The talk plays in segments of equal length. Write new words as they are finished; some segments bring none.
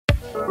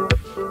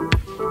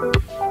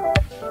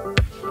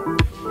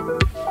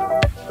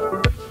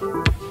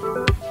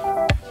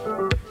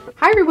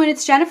everyone,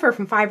 it's Jennifer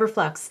from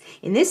Flux.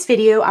 In this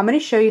video, I'm going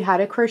to show you how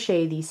to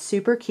crochet these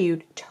super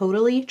cute,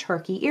 totally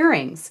turkey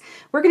earrings.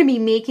 We're going to be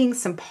making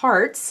some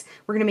parts.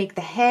 We're going to make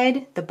the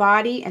head, the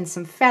body, and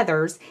some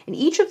feathers, and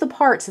each of the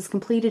parts is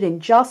completed in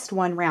just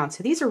one round.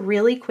 So these are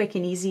really quick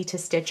and easy to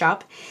stitch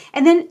up.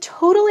 And then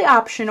totally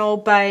optional,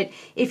 but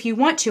if you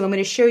want to, I'm going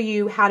to show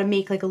you how to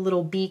make like a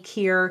little beak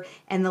here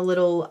and the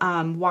little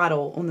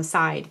wattle on the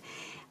side.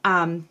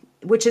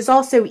 Which is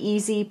also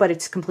easy, but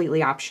it's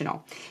completely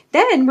optional.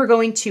 Then we're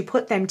going to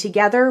put them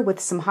together with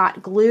some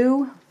hot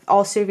glue,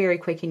 also very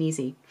quick and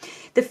easy.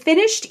 The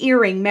finished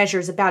earring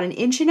measures about 1.5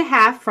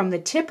 inches from the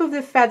tip of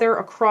the feather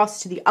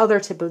across to the other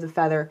tip of the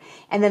feather,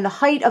 and then the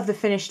height of the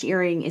finished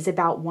earring is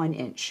about 1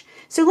 inch.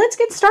 So let's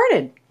get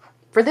started.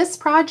 For this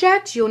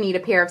project, you'll need a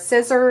pair of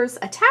scissors,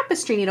 a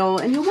tapestry needle,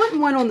 and you'll want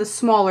one on the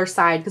smaller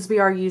side because we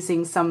are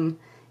using some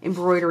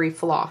embroidery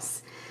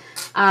floss.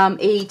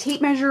 A tape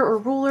measure or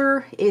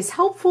ruler is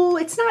helpful.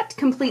 It's not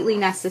completely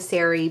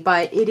necessary,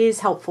 but it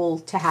is helpful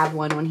to have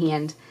one on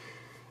hand.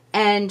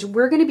 And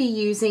we're going to be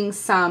using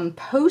some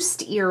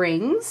post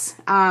earrings.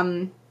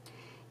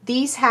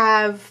 These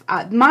have,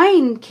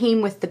 mine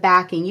came with the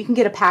backing. You can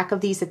get a pack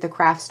of these at the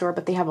craft store,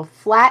 but they have a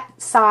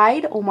flat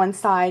side on one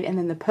side and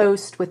then the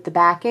post with the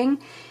backing.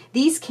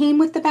 These came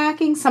with the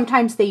backing.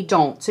 Sometimes they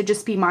don't, so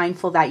just be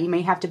mindful that you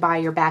may have to buy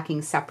your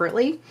backing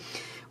separately.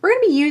 We're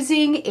going to be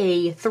using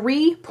a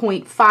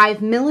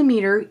 3.5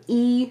 millimeter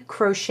E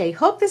crochet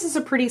hook. This is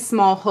a pretty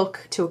small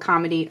hook to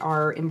accommodate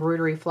our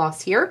embroidery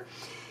floss here.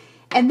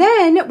 And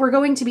then we're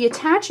going to be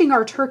attaching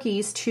our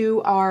turkeys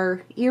to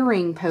our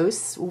earring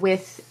posts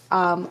with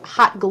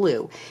hot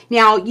glue.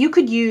 Now you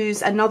could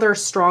use another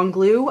strong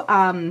glue.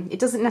 It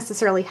doesn't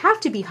necessarily have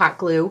to be hot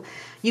glue.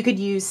 You could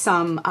use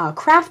some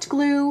craft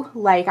glue,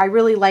 like I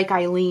really like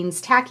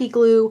Eileen's tacky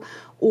glue,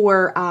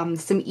 or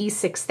some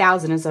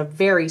E6000 is a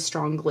very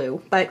strong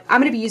glue, but I'm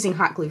going to be using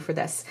hot glue for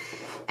this.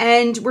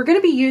 And we're going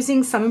to be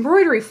using some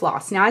embroidery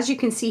floss. Now, as you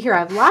can see here, I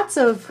have lots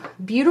of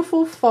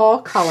beautiful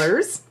fall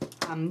colors.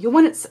 You'll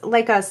want it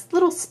like a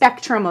little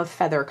spectrum of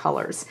feather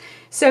colors.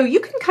 So you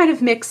can kind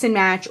of mix and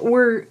match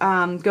or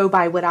go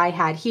by what I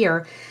had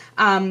here.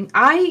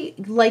 I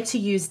like to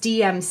use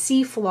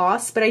DMC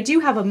floss, but I do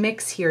have a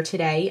mix here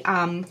today.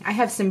 I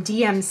have some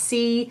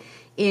DMC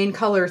in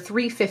color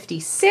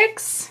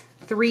 356,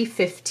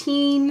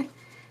 315,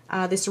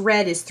 this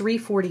red is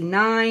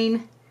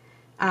 349,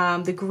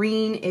 the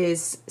green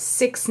is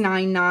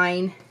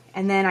 699,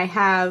 and then I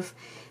have,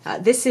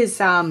 this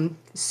is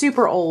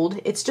super old,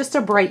 it's just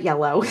a bright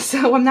yellow,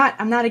 so I'm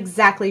not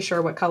exactly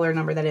sure what color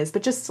number that is,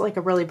 but just like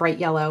a really bright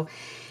yellow.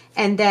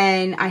 And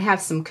then I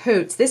have some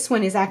coats. This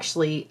one is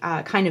actually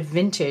kind of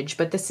vintage,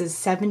 but this is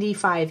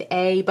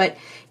 75A, but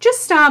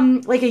just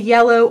like a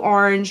yellow,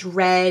 orange,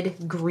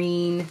 red,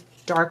 green,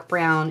 dark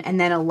brown, and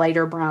then a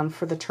lighter brown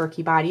for the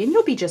turkey body, and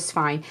you'll be just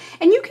fine.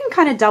 And you can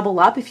kind of double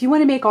up if you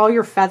want to make all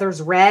your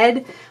feathers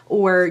red,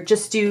 or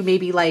just do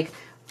maybe like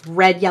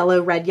red,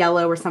 yellow,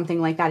 or something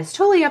like that. It's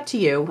totally up to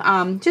you.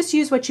 Just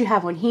use what you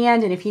have on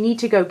hand, and if you need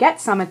to go get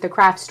some at the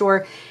craft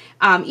store,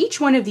 each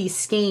one of these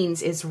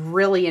skeins is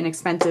really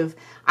inexpensive.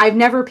 I've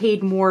never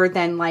paid more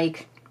than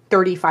like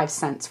 35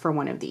 cents for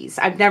one of these.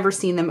 I've never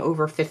seen them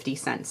over 50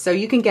 cents. So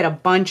you can get a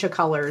bunch of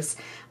colors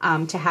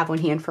to have on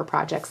hand for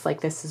projects like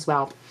this as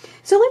well.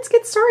 So let's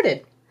get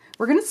started.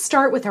 We're going to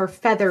start with our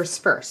feathers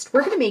first.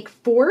 We're going to make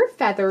 4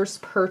 feathers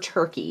per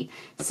turkey.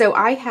 So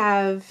I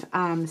have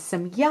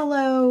some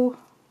yellow,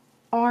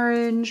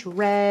 orange,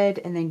 red,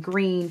 and then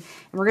green. And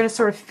we're going to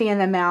sort of fan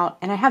them out,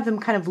 and I have them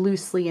kind of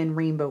loosely in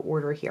rainbow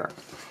order here.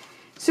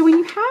 So when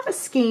you have a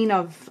skein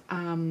of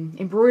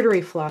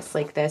embroidery floss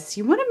like this,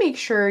 you want to make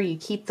sure you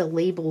keep the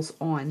labels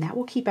on. That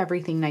will keep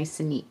everything nice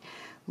and neat.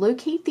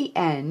 Locate the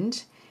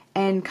end,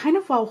 and kind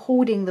of while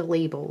holding the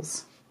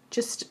labels,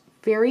 just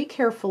very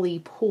carefully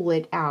pull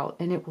it out,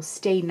 and it will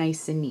stay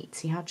nice and neat.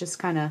 See how it just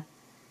kind of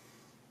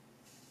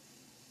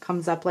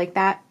comes up like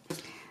that?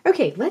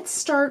 Okay, let's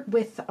start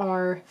with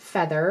our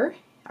feather,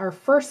 our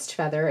first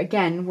feather.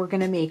 Again, we're going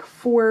to make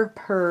 4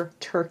 per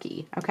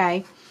turkey,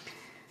 okay?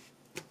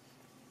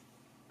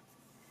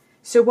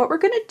 So what we're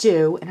going to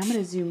do, and I'm going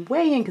to zoom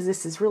way in because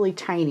this is really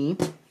tiny.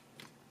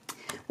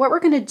 What we're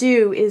going to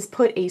do is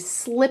put a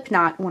slip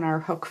knot on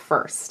our hook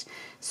first.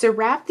 So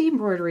wrap the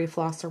embroidery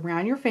floss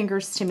around your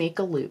fingers to make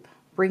a loop.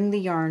 Bring the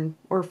yarn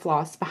or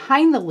floss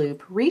behind the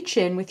loop, reach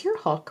in with your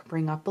hook,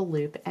 bring up a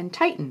loop, and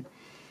tighten.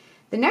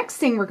 The next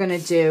thing we're going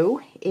to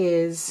do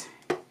is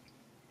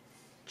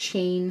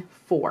chain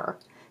 4.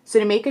 So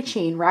to make a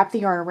chain, wrap the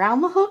yarn around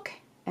the hook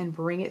and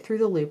bring it through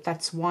the loop.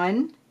 That's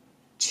 1,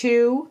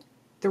 2,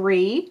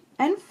 3,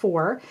 and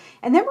 4,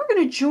 and then we're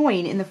going to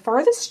join in the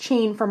farthest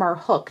chain from our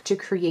hook to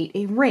create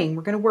a ring.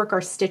 We're going to work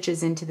our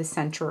stitches into the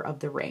center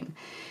of the ring.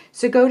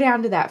 So go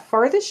down to that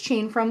farthest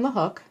chain from the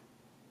hook,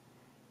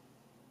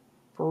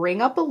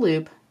 bring up a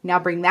loop, now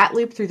bring that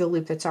loop through the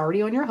loop that's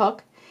already on your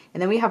hook,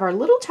 And then we have our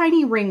little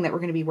tiny ring that we're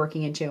going to be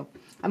working into.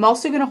 I'm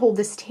also going to hold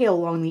this tail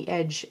along the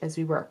edge as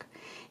we work.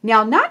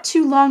 Now, not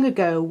too long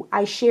ago,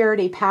 I shared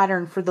a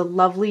pattern for the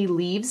lovely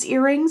leaves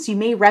earrings. You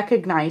may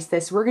recognize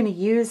this. We're going to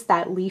use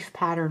that leaf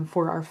pattern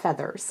for our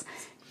feathers.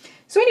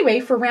 So anyway,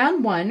 for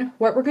round one,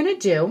 what we're going to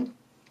do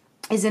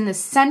is in the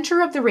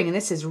center of the ring, and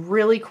this is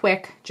really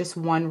quick, just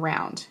one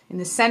round. In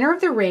the center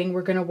of the ring,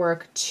 we're going to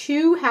work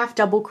 2 half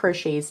double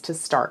crochets to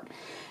start.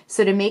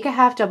 So to make a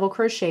half double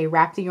crochet,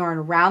 wrap the yarn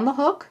around the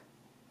hook,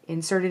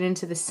 insert it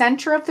into the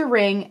center of the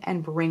ring,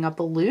 and bring up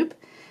a loop.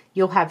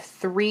 You'll have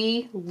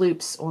 3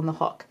 loops on the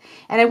hook.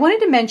 And I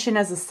wanted to mention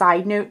as a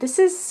side note, this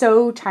is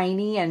so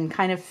tiny and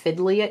kind of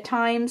fiddly at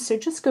times, so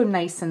just go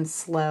nice and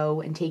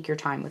slow and take your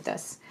time with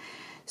this.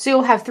 So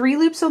you'll have 3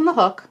 loops on the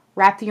hook,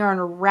 wrap the yarn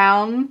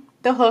around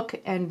the hook,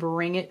 and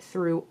bring it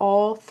through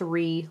all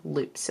 3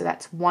 loops. So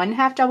that's 1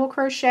 half double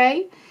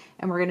crochet,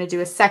 and we're going to do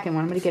a second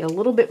one. I'm going to get a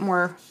little bit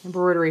more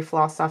embroidery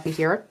floss off of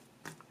here.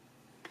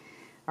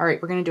 All right,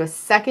 we're going to do a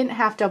second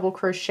half double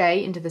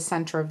crochet into the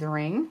center of the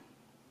ring.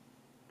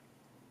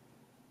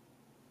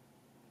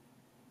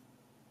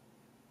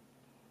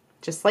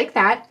 Just like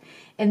that.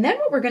 And then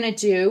what we're going to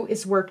do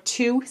is work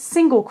 2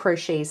 single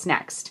crochets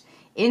next.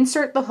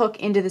 Insert the hook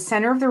into the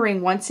center of the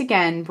ring once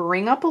again,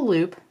 bring up a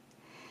loop.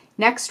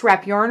 Next,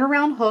 wrap yarn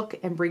around hook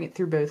and bring it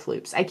through both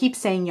loops. I keep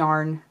saying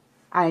yarn,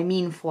 I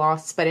mean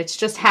floss, but it's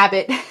just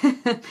habit.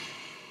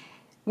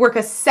 Work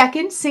a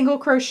second single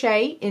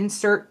crochet,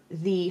 insert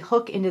the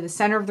hook into the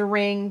center of the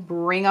ring,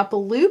 bring up a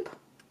loop,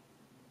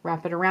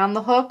 wrap it around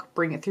the hook,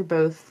 bring it through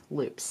both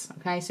loops.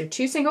 Okay, so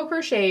 2 single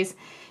crochets.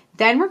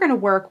 Then we're going to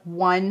work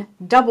 1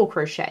 double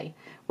crochet.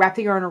 Wrap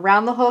the yarn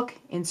around the hook,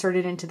 insert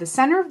it into the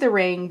center of the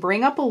ring,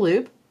 bring up a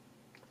loop.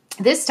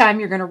 This time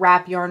you're going to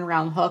wrap yarn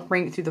around the hook,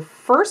 bring it through the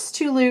first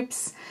 2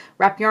 loops,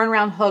 wrap yarn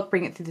around hook,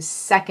 bring it through the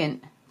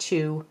second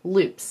 2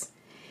 loops.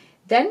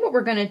 Then what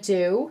we're going to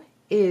do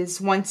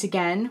is once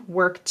again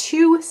work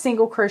 2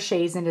 single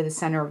crochets into the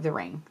center of the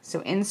ring.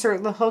 So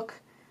insert the hook,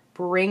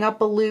 bring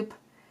up a loop,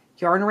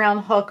 yarn around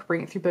the hook,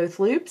 bring it through both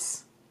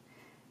loops.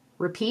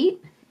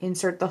 Repeat,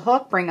 insert the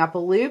hook, bring up a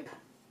loop,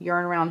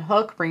 yarn around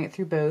hook, bring it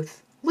through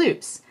both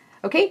loops.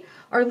 Okay,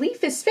 our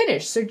leaf is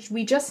finished, so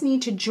we just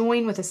need to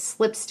join with a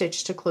slip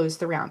stitch to close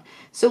the round.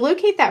 So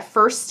locate that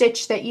first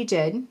stitch that you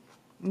did,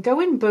 and go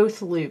in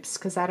both loops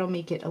because that'll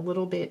make it a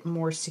little bit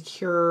more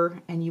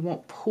secure and you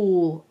won't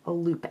pull a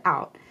loop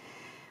out.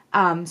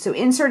 So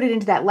insert it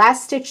into that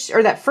last stitch,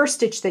 or that first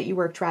stitch that you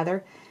worked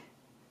rather,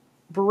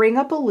 bring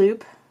up a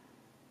loop,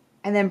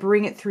 and then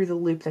bring it through the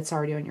loop that's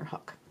already on your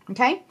hook.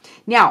 Okay,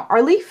 now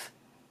our leaf,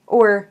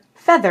 or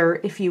feather,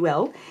 if you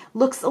will,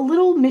 looks a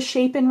little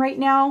misshapen right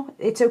now.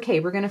 It's okay,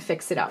 we're going to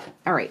fix it up.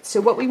 All right, so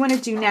what we want to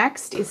do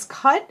next is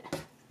cut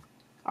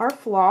our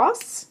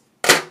floss,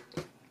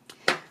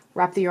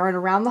 wrap the yarn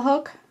around the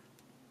hook,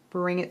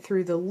 bring it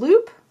through the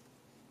loop,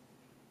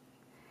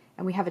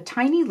 and we have a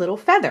tiny little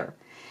feather.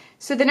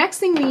 So the next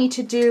thing we need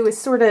to do is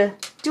sort of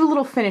do a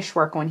little finish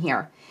work on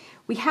here.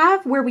 We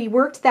have where we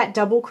worked that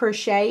double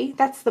crochet,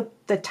 that's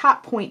the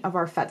top point of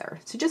our feather.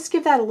 So just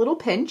give that a little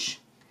pinch,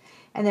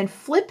 and then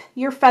flip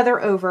your feather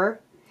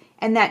over,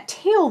 and that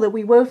tail that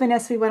we wove in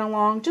as we went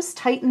along, just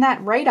tighten that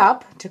right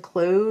up to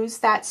close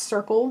that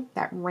circle,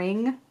 that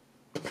ring.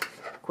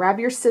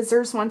 Grab your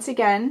scissors once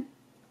again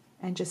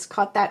and just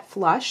cut that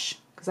flush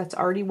because that's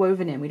already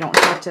woven in. We don't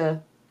have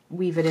to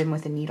weave it in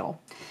with a needle.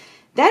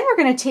 Then we're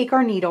going to take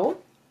our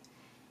needle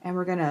and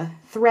we're going to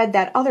thread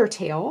that other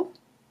tail,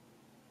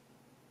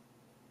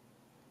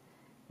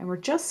 and we're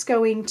just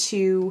going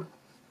to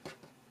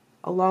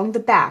along the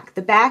back.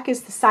 The back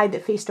is the side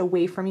that faced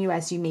away from you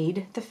as you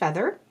made the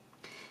feather.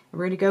 And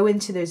we're going to go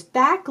into those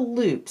back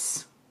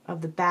loops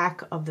of the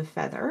back of the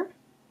feather.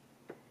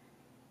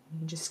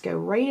 You just go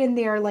right in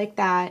there like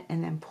that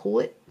and then pull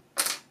it.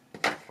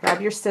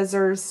 Grab your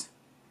scissors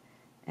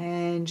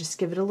and just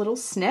give it a little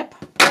snip.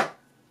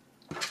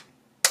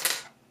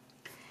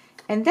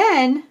 And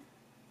then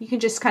you can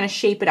just kind of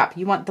shape it up.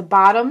 You want the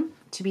bottom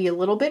to be a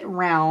little bit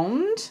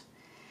round,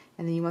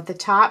 and then you want the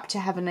top to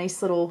have a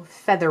nice little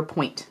feather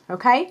point,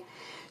 okay?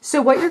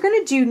 So what you're going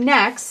to do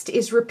next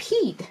is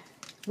repeat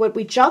what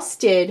we just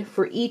did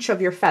for each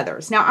of your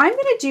feathers. Now I'm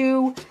going to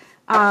do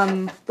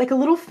like a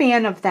little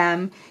fan of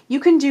them. You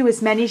can do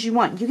as many as you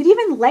want. You could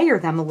even layer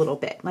them a little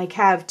bit, like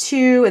have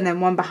 2 and then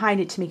 1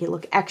 behind it to make it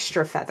look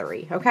extra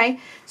feathery, okay?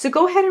 So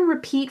go ahead and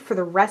repeat for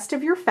the rest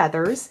of your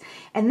feathers,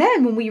 and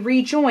then when we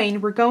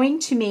rejoin, we're going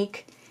to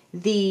make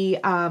the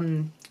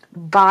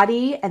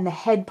body and the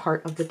head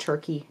part of the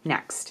turkey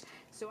next.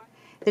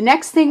 The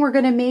next thing we're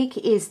going to make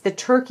is the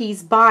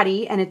turkey's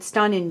body, and it's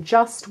done in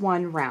just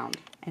 1 round.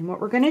 And what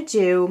we're going to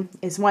do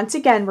is, once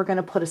again, we're going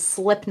to put a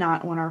slip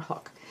knot on our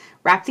hook.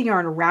 Wrap the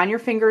yarn around your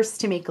fingers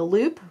to make a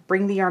loop,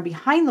 bring the yarn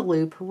behind the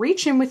loop,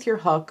 reach in with your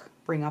hook,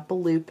 bring up a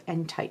loop,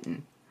 and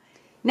tighten.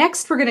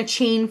 Next, we're going to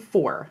chain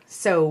 4.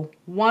 So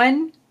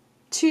 1,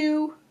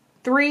 2,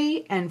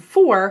 3, and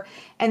 4.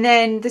 And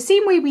then the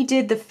same way we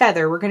did the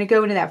feather, we're going to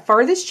go into that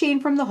farthest chain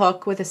from the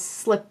hook with a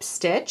slip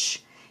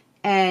stitch,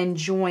 and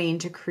join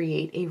to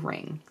create a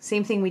ring.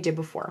 Same thing we did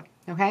before,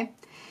 okay?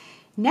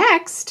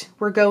 Next,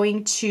 we're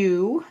going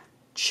to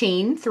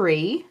chain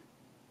 3.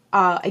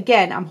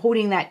 Again, I'm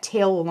holding that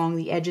tail along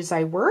the edge as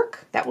I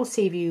work. That will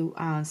save you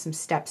some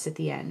steps at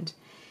the end.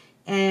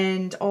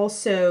 And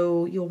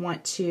also, you'll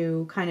want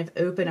to kind of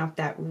open up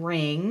that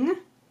ring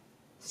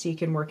so you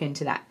can work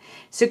into that.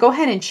 So go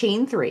ahead and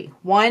chain 3.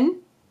 1,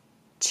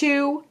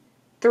 2,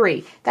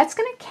 3. That's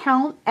going to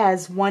count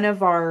as one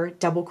of our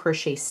double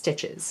crochet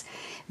stitches.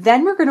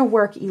 Then we're going to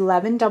work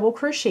 11 double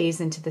crochets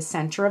into the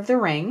center of the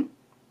ring.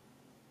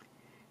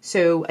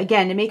 So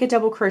again, to make a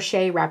double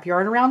crochet, wrap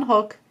yarn around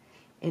hook,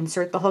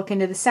 insert the hook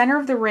into the center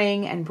of the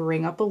ring, and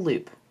bring up a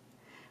loop.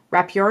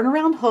 Wrap yarn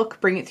around hook,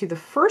 bring it through the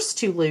first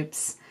 2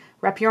 loops.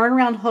 Wrap yarn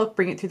around hook,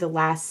 bring it through the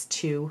last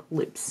 2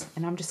 loops.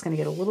 And I'm just going to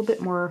get a little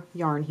bit more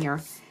yarn here.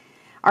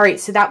 All right,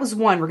 so that was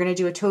 1. We're going to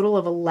do a total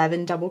of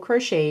 11 double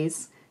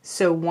crochets.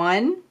 So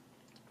 1,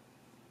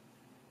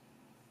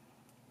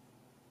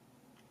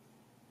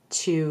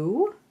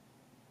 2,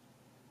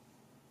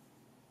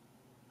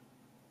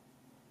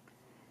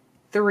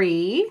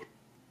 3,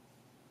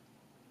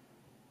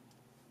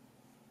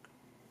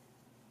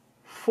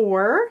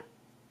 4,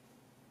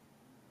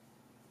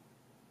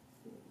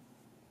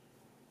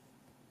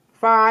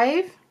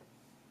 5,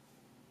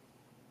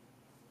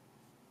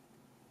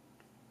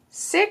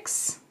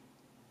 6,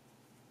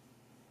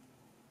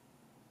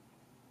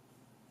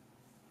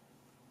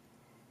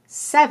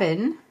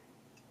 7,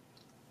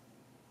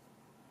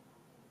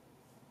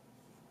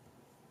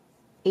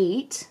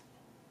 8,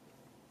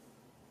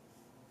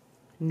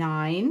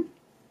 9,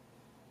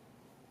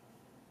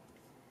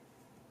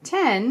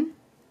 10.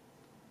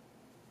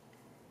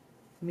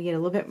 Let me get a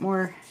little bit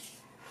more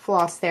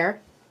floss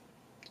there.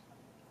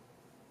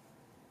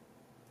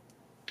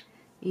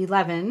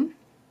 11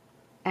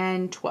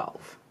 and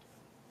 12.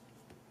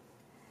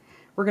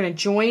 We're going to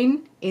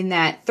join in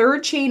that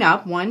third chain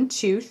up, 1,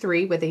 2,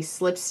 3, with a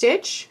slip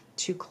stitch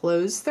to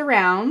close the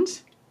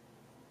round.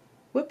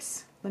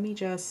 Whoops, let me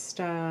just,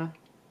 there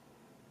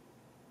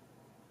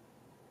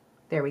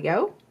we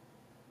go.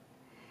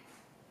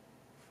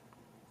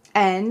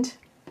 And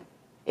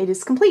it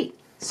is complete.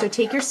 So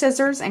take your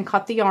scissors and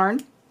cut the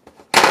yarn,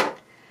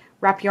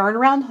 wrap yarn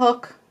around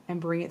hook,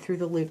 and bring it through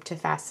the loop to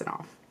fasten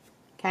off,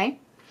 okay?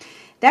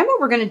 Then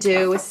what we're going to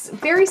do is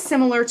very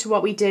similar to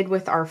what we did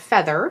with our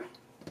feather.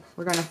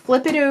 We're going to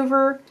flip it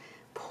over,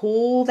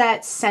 pull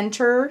that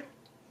center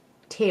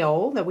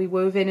tail that we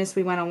wove in as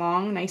we went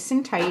along nice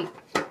and tight,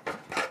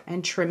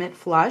 and trim it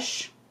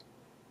flush.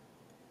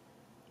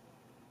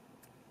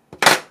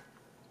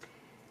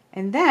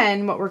 And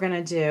then what we're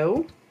going to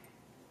do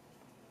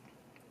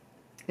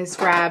is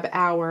grab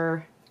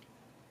our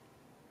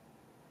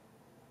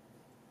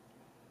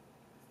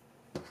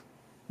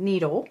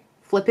needle,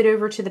 flip it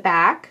over to the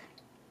back,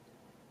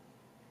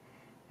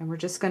 and we're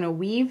just going to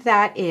weave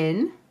that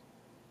in.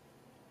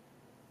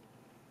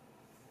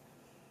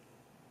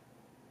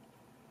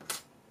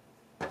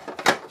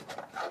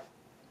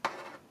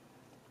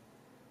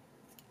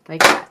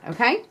 Like that,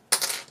 okay?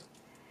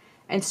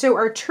 And so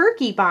our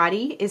turkey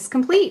body is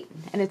complete,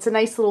 and it's a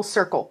nice little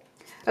circle.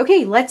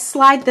 Okay, let's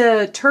slide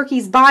the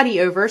turkey's body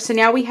over. So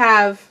now we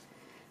have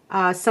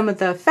some of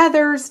the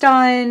feathers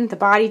done, the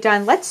body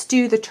done. Let's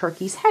do the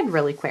turkey's head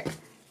really quick.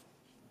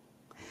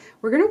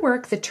 We're going to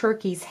work the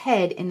turkey's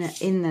head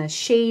in the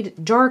shade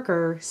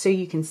darker so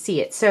you can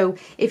see it. So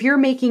if you're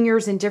making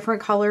yours in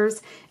different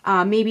colors,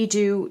 maybe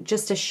do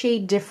just a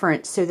shade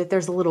different so that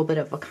there's a little bit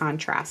of a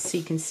contrast so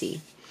you can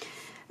see.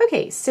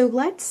 Okay, so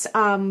let's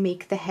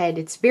make the head.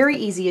 It's very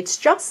easy. It's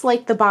just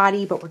like the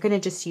body, but we're going to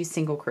just use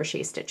single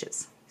crochet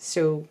stitches.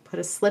 So put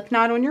a slip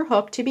knot on your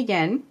hook to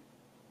begin.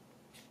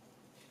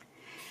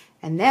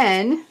 And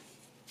then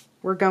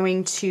we're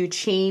going to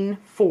chain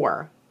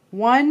 4.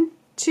 1,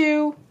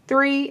 2,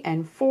 3,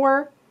 and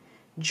 4.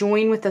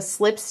 Join with a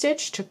slip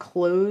stitch to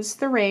close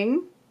the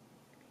ring.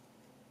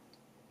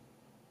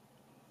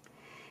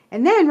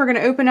 And then we're going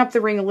to open up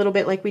the ring a little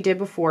bit like we did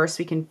before so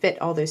we can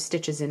fit all those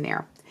stitches in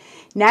there.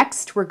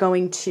 Next, we're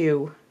going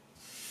to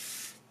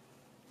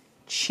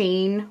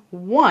chain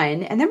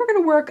 1, and then we're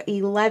going to work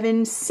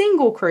 11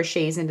 single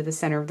crochets into the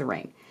center of the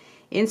ring.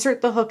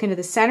 Insert the hook into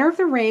the center of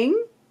the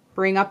ring,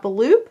 bring up a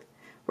loop,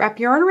 wrap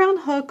yarn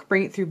around hook,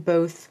 bring it through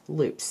both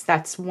loops.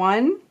 That's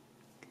 1,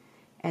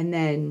 and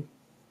then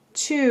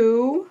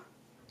 2,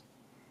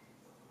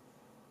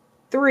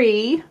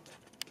 3,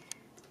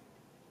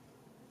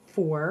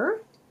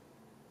 4,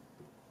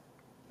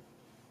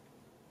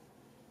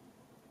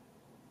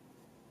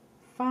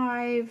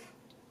 5,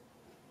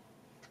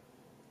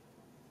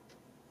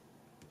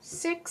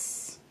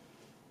 6,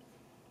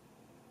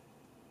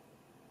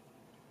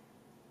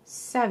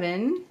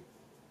 7,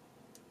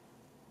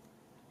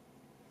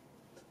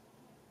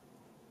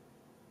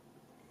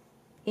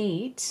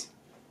 8,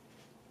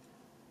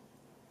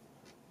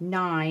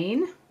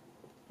 9,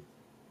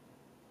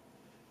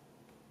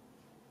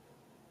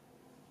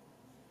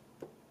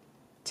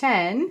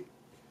 10,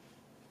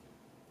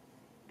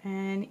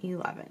 and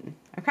 11.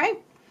 Okay,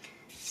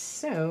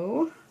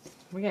 so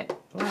we get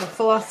a lot of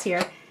floss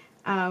here.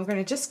 We're going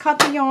to just cut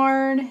the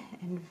yarn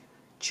and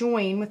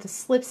join with a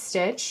slip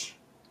stitch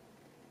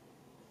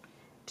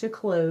to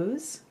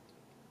close.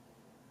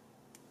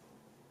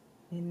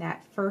 And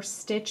that first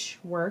stitch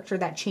worked, or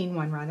that chain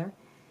one rather.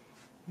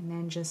 And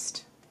then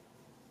just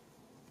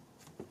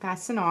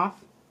fasten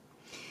off.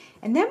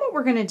 And then what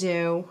we're going to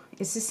do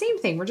is the same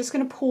thing. We're just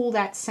going to pull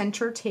that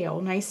center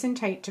tail nice and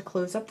tight to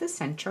close up the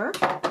center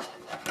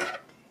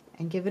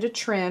and give it a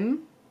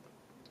trim.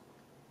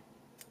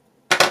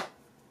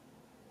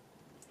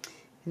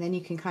 And then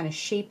you can kind of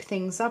shape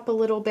things up a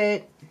little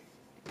bit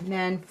and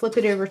then flip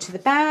it over to the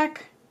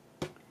back,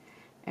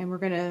 and we're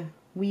going to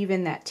weave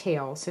in that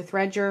tail. So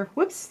thread your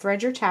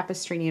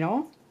tapestry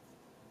needle.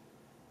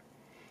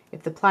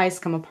 If the plies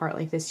come apart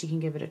like this, you can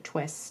give it a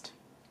twist.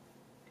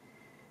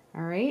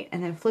 All right,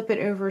 and then flip it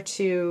over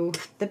to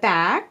the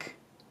back,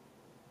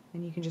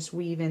 and you can just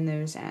weave in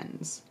those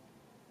ends.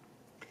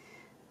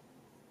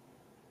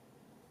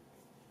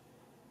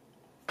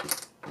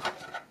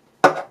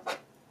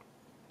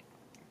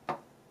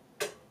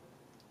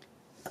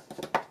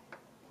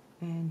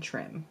 And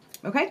trim.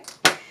 Okay,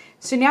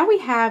 so now we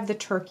have the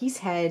turkey's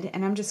head,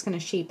 and I'm just going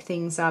to shape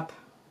things up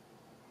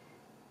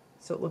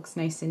so it looks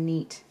nice and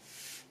neat.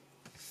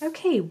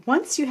 Okay,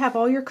 once you have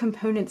all your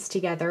components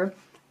together,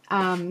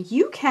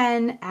 you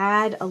can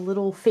add a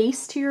little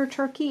face to your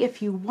turkey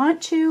if you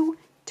want to.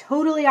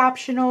 Totally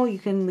optional. You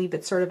can leave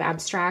it sort of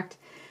abstract.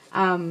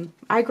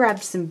 I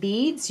grabbed some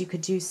beads. You could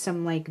do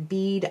some like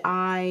bead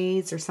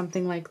eyes or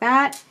something like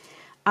that.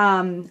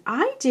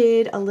 I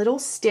did a little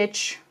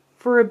stitch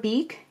for a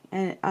beak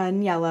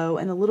in yellow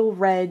and a little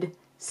red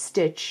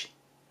stitch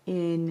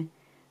in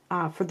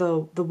for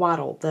the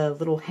wattle, the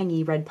little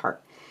hangy red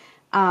part.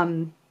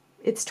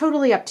 It's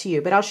totally up to you,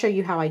 but I'll show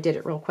you how I did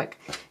it real quick.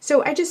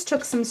 So I just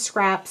took some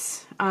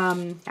scraps.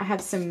 I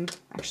have some,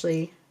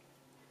 actually,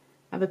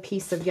 I have a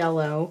piece of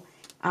yellow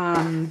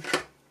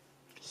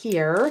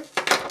here.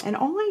 And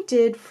all I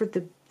did for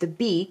the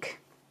beak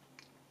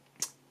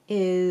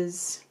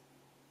is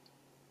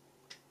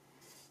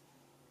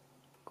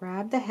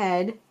grab the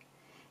head,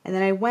 and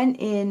then I went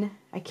in,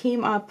 I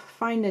came up,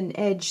 find an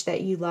edge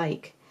that you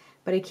like,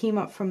 but I came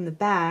up from the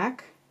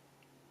back,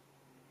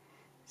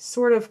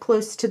 sort of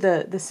close to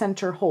the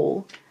center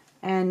hole,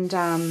 and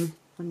let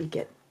me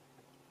get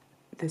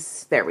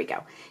this, there we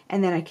go.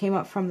 And then I came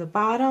up from the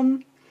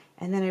bottom,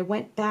 and then I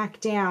went back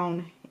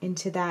down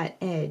into that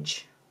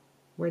edge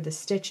where the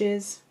stitch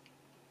is.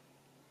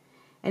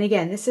 And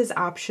again, this is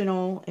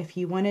optional. If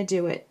you want to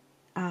do it,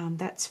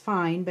 that's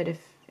fine, but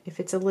if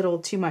it's a little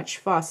too much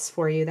fuss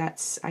for you,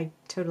 I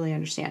totally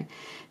understand.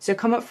 So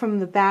come up from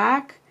the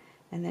back,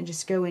 and then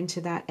just go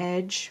into that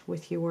edge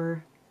with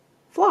your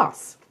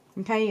floss.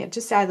 Okay,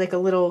 just add like a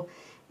little,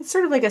 it's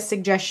sort of like a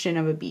suggestion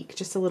of a beak,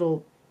 just a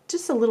little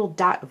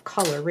dot of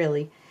color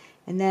really.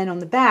 And then on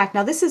the back,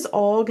 now this is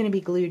all going to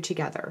be glued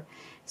together.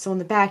 So on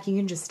the back you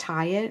can just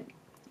tie it,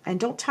 and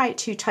don't tie it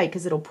too tight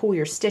because it'll pull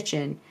your stitch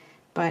in,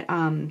 but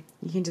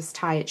you can just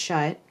tie it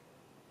shut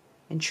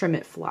and trim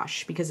it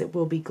flush because it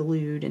will be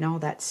glued and all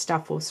that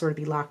stuff will sort of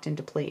be locked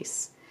into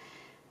place.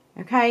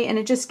 Okay, and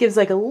it just gives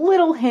like a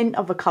little hint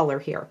of a color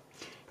here.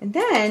 And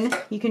then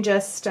you can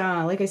just,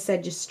 like I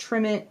said, just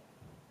trim it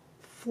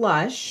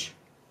flush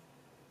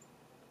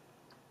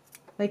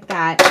like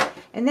that,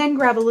 and then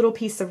grab a little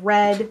piece of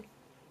red,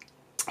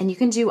 and you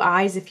can do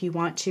eyes if you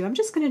want to. I'm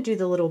just going to do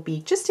the little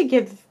beak just to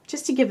give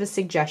a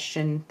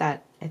suggestion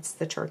that it's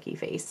the turkey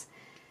face.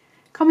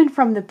 Coming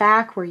from the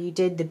back where you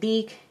did the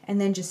beak,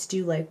 and then just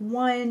do like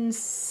one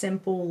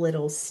simple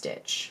little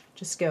stitch.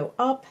 Just go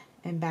up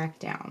and back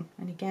down.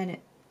 And again,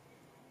 it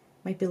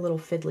might be a little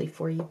fiddly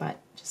for you, but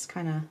just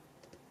kind of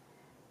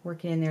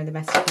work it in there the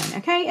best you can,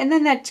 okay? And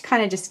then that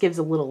kind of just gives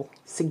a little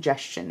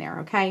suggestion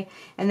there, okay?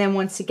 And then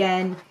once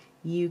again,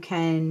 you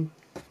can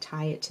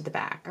tie it to the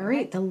back. All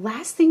right, the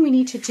last thing we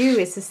need to do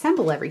is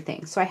assemble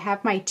everything. So I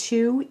have my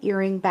 2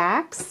 earring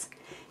backs,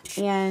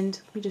 and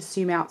let me just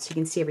zoom out so you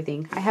can see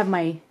everything. I have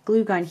my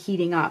glue gun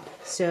heating up,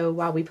 so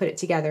while we put it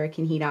together, it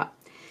can heat up.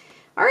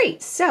 All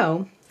right,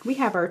 so we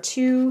have our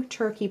 2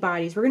 turkey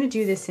bodies. We're gonna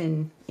do this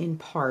in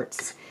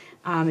parts.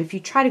 If you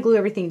try to glue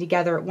everything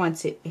together at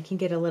once, it can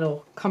get a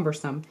little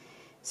cumbersome.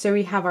 So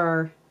we have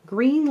our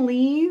green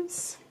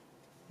leaves,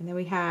 and then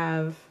we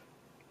have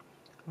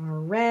our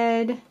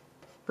red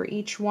for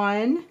each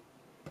one,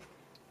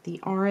 the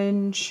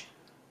orange,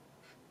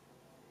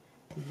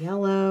 the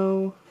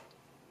yellow,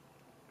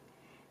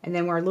 and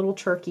then our little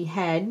turkey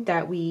head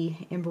that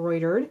we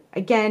embroidered.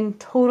 Again,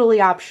 totally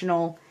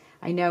optional.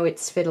 I know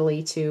it's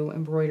fiddly to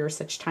embroider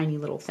such tiny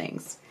little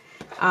things.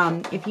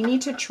 If you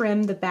need to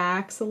trim the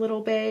backs a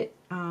little bit,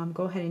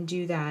 go ahead and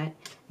do that.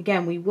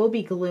 Again, we will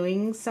be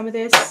gluing some of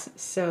this,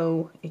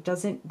 so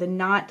the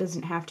knot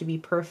doesn't have to be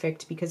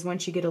perfect, because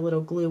once you get a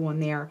little glue on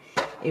there,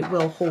 it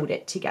will hold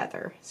it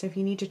together. So if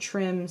you need to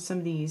trim some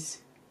of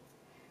these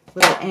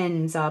little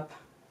ends up,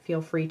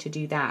 feel free to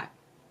do that.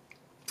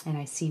 And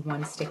I see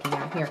one sticking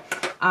out here.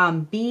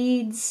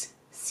 Beads,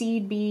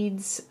 seed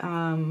beads,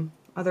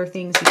 other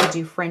things, you could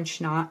do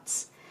French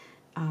knots.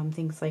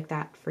 things like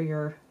that for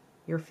your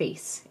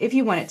face. If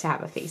you want it to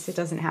have a face, it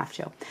doesn't have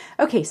to.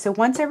 Okay, so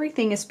once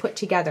everything is put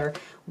together,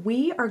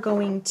 we are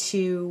going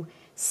to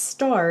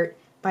start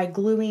by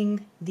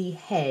gluing the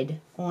head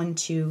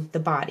onto the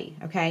body,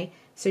 okay?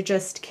 So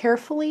just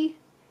carefully,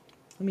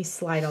 let me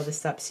slide all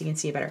this up so you can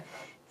see it better.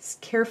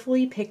 Just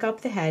carefully pick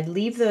up the head,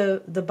 leave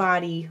the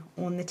body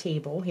on the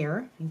table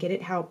here, and get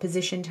it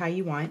positioned how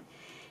you want.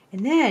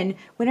 And then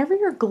whenever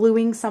you're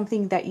gluing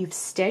something that you've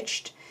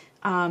stitched,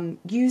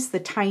 use the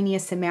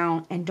tiniest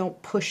amount and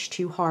don't push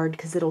too hard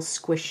because it'll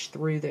squish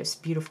through those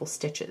beautiful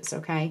stitches,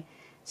 okay?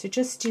 So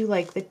just do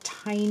like the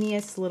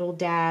tiniest little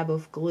dab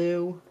of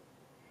glue.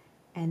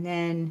 And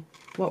then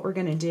what we're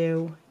going to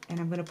do, and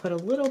I'm going to put a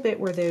little bit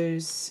where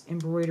those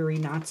embroidery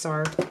knots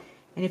are.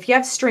 And if you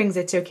have strings,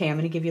 it's okay. I'm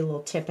going to give you a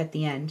little tip at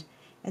the end.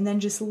 And then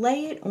just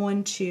lay it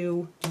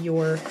onto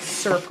your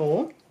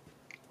circle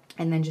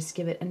and then just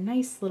give it a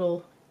nice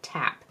little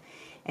tap.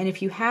 And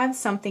if you have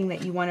something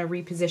that you want to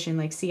reposition,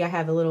 like see I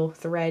have a little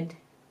thread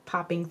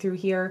popping through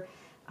here,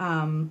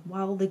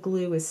 while the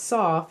glue is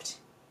soft,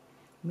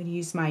 I'm going to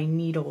use my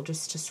needle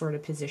just to sort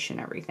of position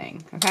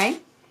everything, okay?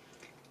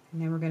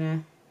 And then we're going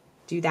to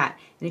do that.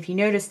 And if you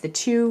notice the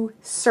two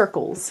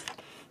circles,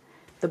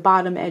 the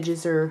bottom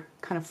edges are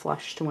kind of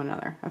flush to one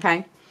another,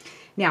 okay?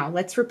 Now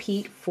let's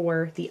repeat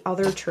for the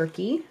other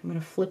turkey. I'm going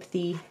to flip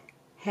the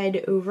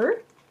head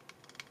over.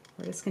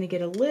 We're just going to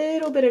get a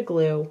little bit of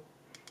glue.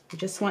 You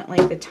just want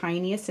like the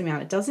tiniest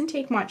amount. It doesn't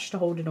take much to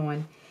hold it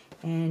on.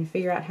 And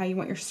figure out how you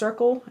want your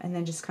circle and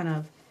then just kind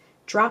of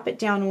drop it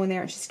down on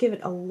there and just give it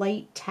a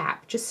light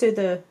tap just so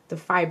the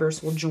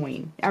fibers will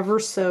join ever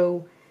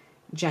so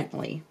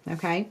gently,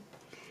 okay?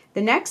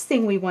 The next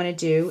thing we want to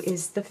do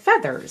is the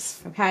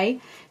feathers,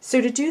 okay? So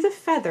to do the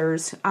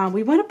feathers,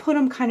 we want to put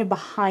them kind of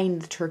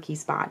behind the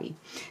turkey's body.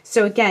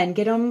 So again,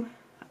 get them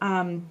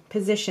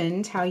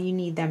positioned how you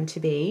need them to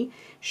be,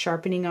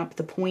 sharpening up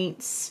the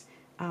points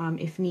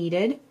if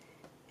needed,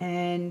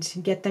 and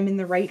get them in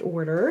the right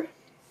order.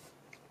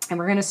 And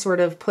we're going to sort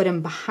of put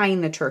them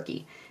behind the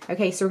turkey.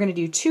 Okay, so we're going to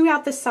do 2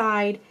 out the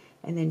side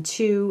and then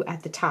 2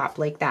 at the top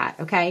like that,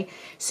 okay?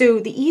 So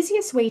the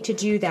easiest way to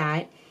do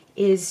that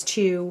is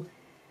to,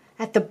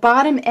 at the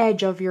bottom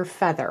edge of your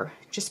feather,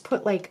 just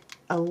put like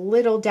a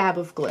little dab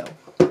of glue,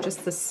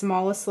 just the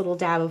smallest little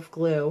dab of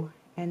glue,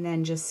 and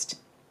then just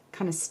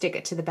kind of stick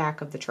it to the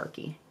back of the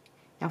turkey.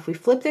 Now if we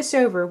flip this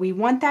over, we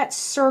want that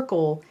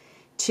circle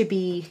to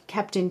be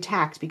kept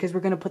intact because we're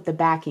going to put the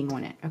backing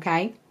on it,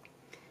 okay?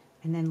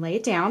 And then lay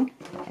it down,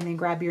 and then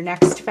grab your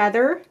next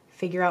feather,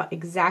 figure out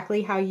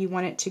exactly how you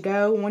want it to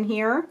go on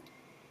here,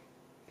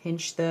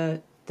 pinch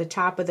the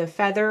top of the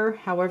feather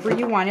however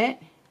you want it,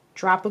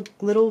 drop a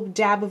little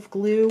dab of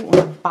glue on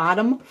the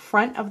bottom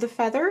front of the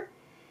feather,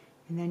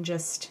 and then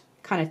just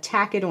kind of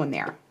tack it on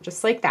there,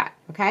 just like that,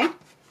 okay?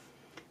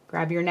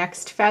 Grab your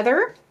next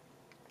feather,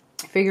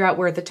 figure out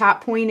where the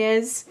top point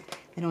is,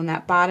 and on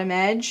that bottom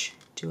edge,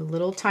 do a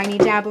little tiny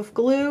dab of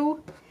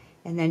glue,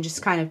 and then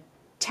just kind of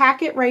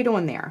tack it right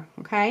on there,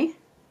 okay?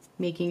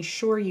 Making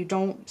sure you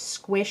don't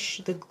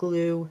squish the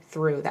glue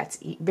through. That's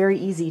very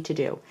easy to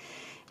do.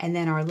 And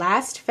then our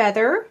last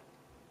feather,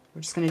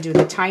 we're just going to do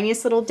the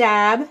tiniest little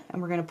dab,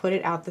 and we're going to put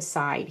it out the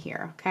side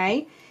here,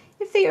 okay?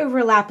 If they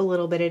overlap a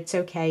little bit, it's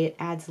okay. It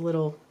adds a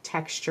little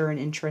texture and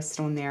interest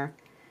on there,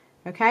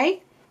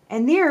 okay?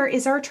 And there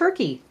is our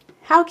turkey.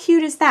 How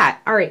cute is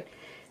that? All right,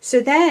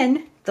 so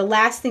then the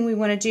last thing we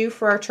want to do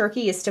for our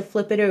turkey is to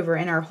flip it over,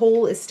 and our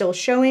hole is still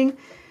showing.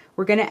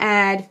 We're going to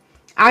add,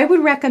 I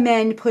would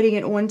recommend putting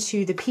it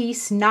onto the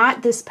piece,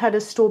 not this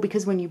pedestal,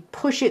 because when you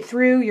push it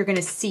through, you're going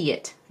to see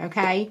it,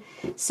 okay?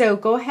 So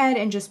go ahead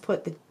and just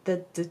put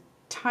the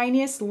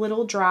tiniest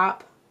little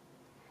drop.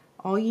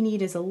 All you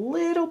need is a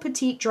little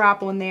petite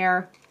drop on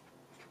there,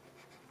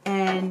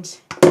 and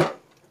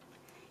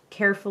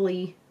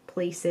carefully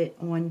place it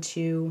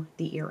onto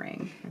the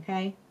earring,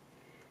 okay?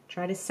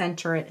 Try to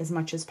center it as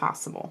much as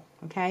possible,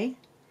 okay?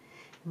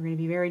 We're going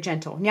to be very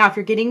gentle. Now, if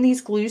you're getting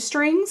these glue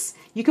strings,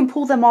 you can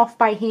pull them off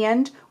by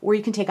hand, or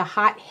you can take a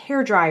hot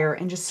hair dryer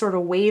and just sort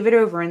of wave it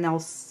over, and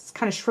they'll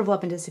kind of shrivel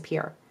up and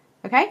disappear.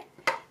 Okay?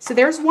 So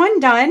there's one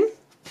done.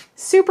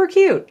 Super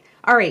cute.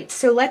 All right,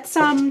 so let's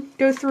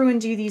go through and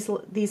do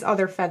these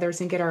other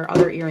feathers and get our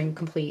other earring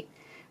complete.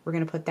 We're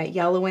going to put that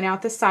yellow one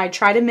out the side.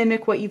 Try to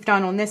mimic what you've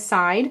done on this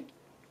side.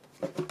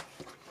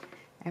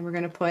 And we're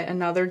going to put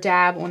another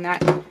dab on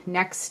that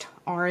next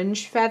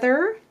orange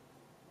feather.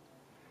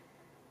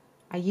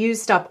 I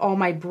used up all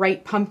my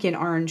bright pumpkin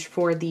orange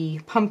for the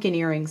pumpkin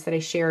earrings that I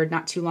shared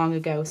not too long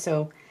ago,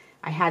 so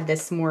I had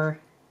this more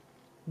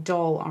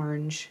dull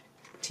orange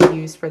to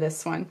use for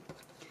this one.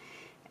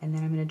 And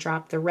then I'm going to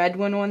drop the red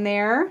one on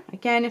there.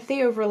 Again, if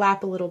they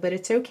overlap a little bit,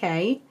 it's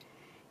okay.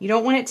 You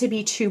don't want it to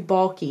be too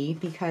bulky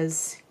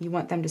because you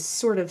want them to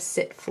sort of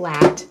sit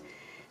flat.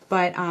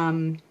 But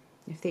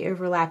if they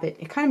overlap,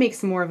 it kind of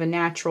makes more of a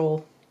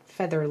natural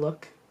feather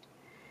look.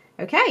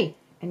 Okay.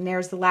 And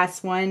there's the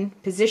last one.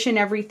 Position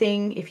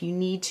everything if you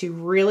need to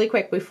really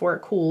quick before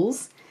it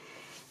cools.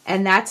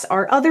 And that's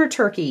our other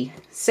turkey.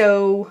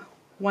 So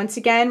once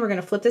again, we're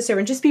going to flip this over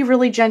and just be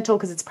really gentle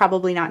because it's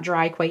probably not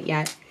dry quite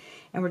yet.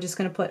 And we're just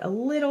going to put a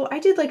little, I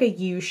did like a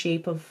U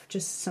shape of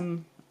just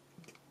some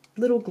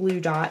little glue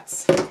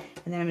dots.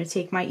 And then I'm going to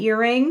take my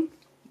earring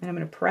and I'm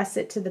going to press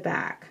it to the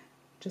back,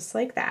 just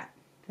like that.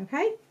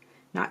 Okay?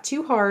 Not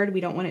too hard.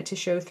 We don't want it to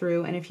show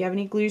through. And if you have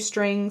any glue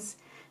strings,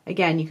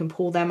 again, you can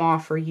pull them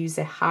off or use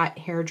a hot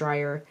hair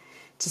dryer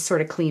to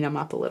sort of clean them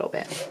up a little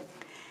bit.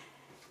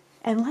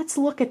 And let's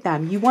look at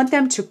them. You want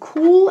them to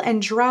cool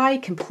and dry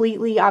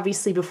completely,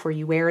 obviously, before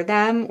you wear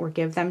them or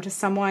give them to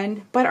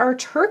someone. But our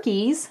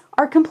turkeys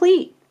are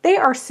complete. They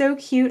are so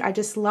cute. I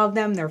just love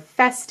them. They're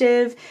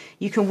festive.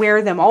 You can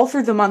wear them all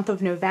through the month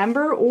of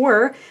November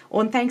or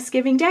on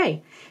Thanksgiving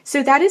Day.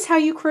 So that is how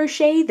you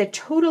crochet the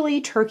Totally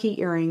Turkey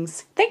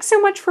earrings. Thanks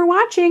so much for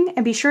watching,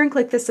 and be sure and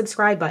click the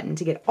subscribe button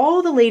to get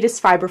all the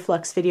latest Fiber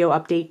Flux video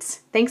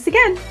updates. Thanks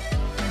again.